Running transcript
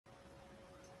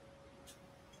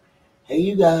Hey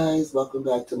you guys, welcome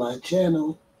back to my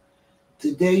channel.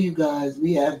 Today you guys,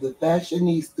 we have the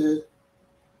Fashionista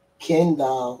Ken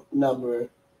doll number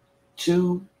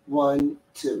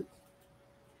 212.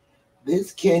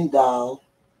 This Ken doll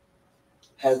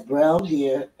has brown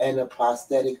hair and a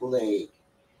prosthetic leg.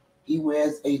 He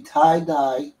wears a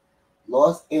tie-dye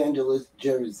Los Angeles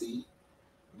jersey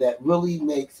that really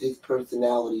makes his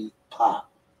personality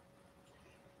pop.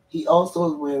 He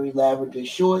also is wearing lavender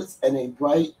shorts and a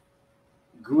bright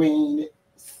green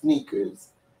sneakers.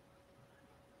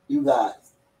 You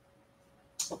guys,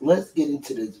 let's get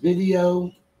into this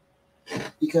video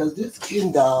because this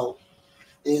Ken doll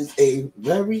is a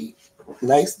very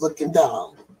nice looking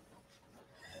doll.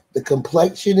 The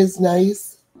complexion is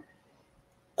nice.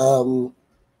 Um,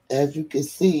 as you can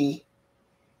see,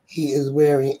 he is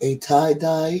wearing a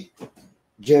tie-dye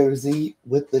jersey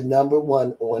with the number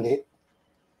 1 on it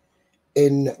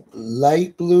in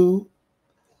light blue,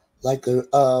 like a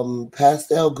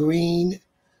pastel green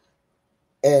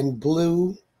and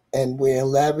blue, and wearing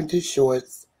lavender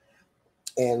shorts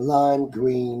and lime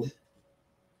green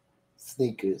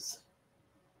sneakers.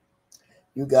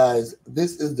 You guys,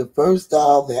 this is the first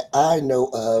doll that I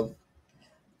know of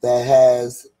that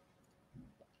has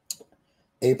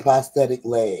a prosthetic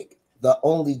leg. The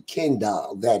only Ken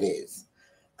doll, that is.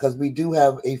 Because we do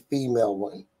have a female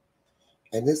one.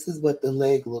 And this is what the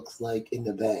leg looks like in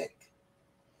the back.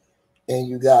 And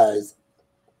you guys,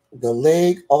 the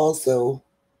leg also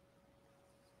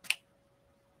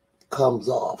comes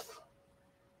off.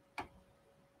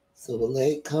 So the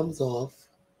leg comes off.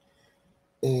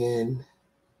 And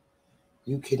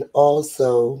you can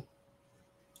also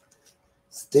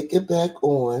stick it back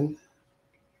on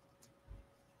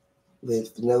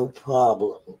with no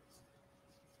problem.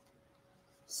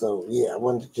 So yeah, I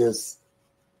wanted to just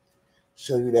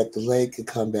show you that the leg could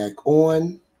come back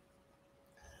on.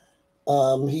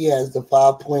 He has the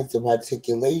 5 points of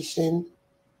articulation.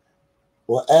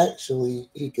 Well, actually,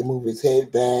 he can move his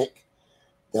head back,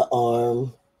 the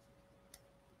arm,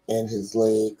 and his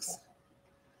legs.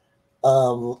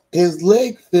 His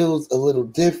leg feels a little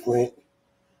different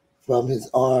from his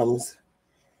arms.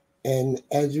 And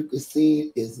as you can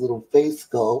see, his little face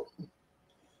sculpt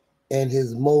and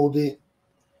his molded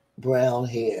brown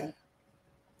hair.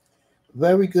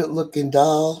 Very good looking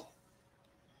doll.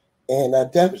 And I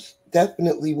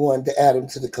definitely wanted to add him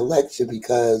to the collection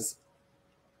because,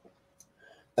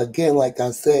 again, like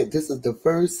I said, this is the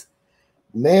first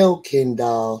male Ken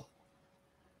doll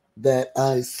that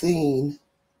I've seen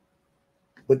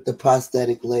with the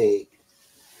prosthetic leg.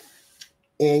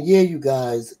 And yeah, you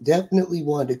guys, definitely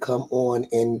wanted to come on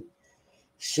and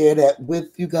share that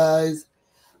with you guys.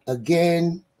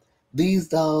 Again, these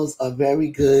dolls are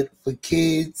very good for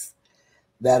kids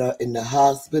that are in the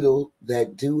hospital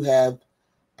that do have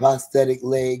prosthetic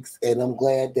legs. And I'm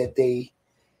glad that they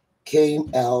came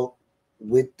out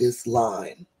with this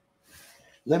line.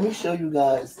 Let me show you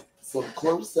guys some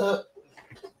close-up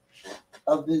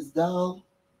of this doll.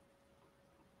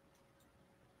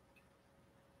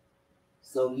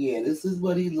 So yeah, this is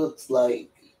what he looks like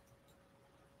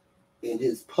in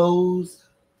his pose.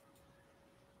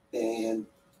 And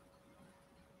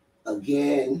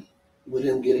again, with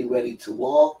him getting ready to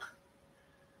walk.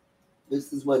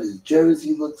 This is what his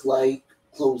jersey looks like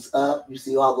close up. You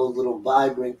see all those little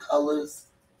vibrant colors.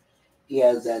 He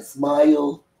has that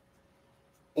smile.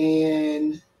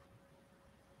 And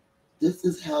this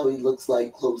is how he looks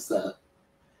like close up.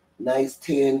 Nice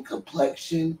tan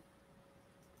complexion.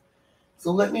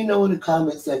 So let me know in the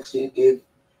comment section if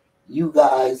you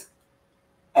guys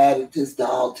added this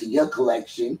doll to your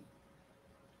collection.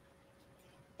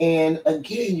 And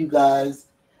again, you guys,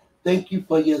 thank you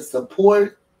for your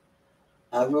support.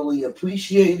 I really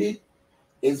appreciate it.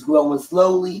 It's growing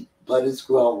slowly, but it's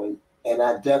growing. And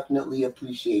I definitely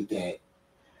appreciate that.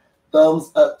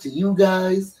 Thumbs up to you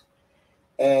guys.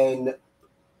 And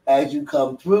as you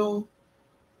come through,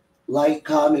 like,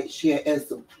 comment, share, and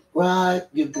subscribe.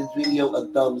 Give this video a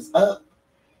thumbs up.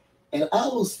 And I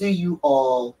will see you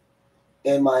all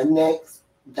in my next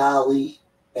dolly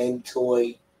and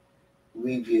toy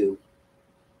review.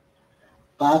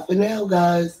 Bye for now,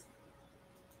 guys.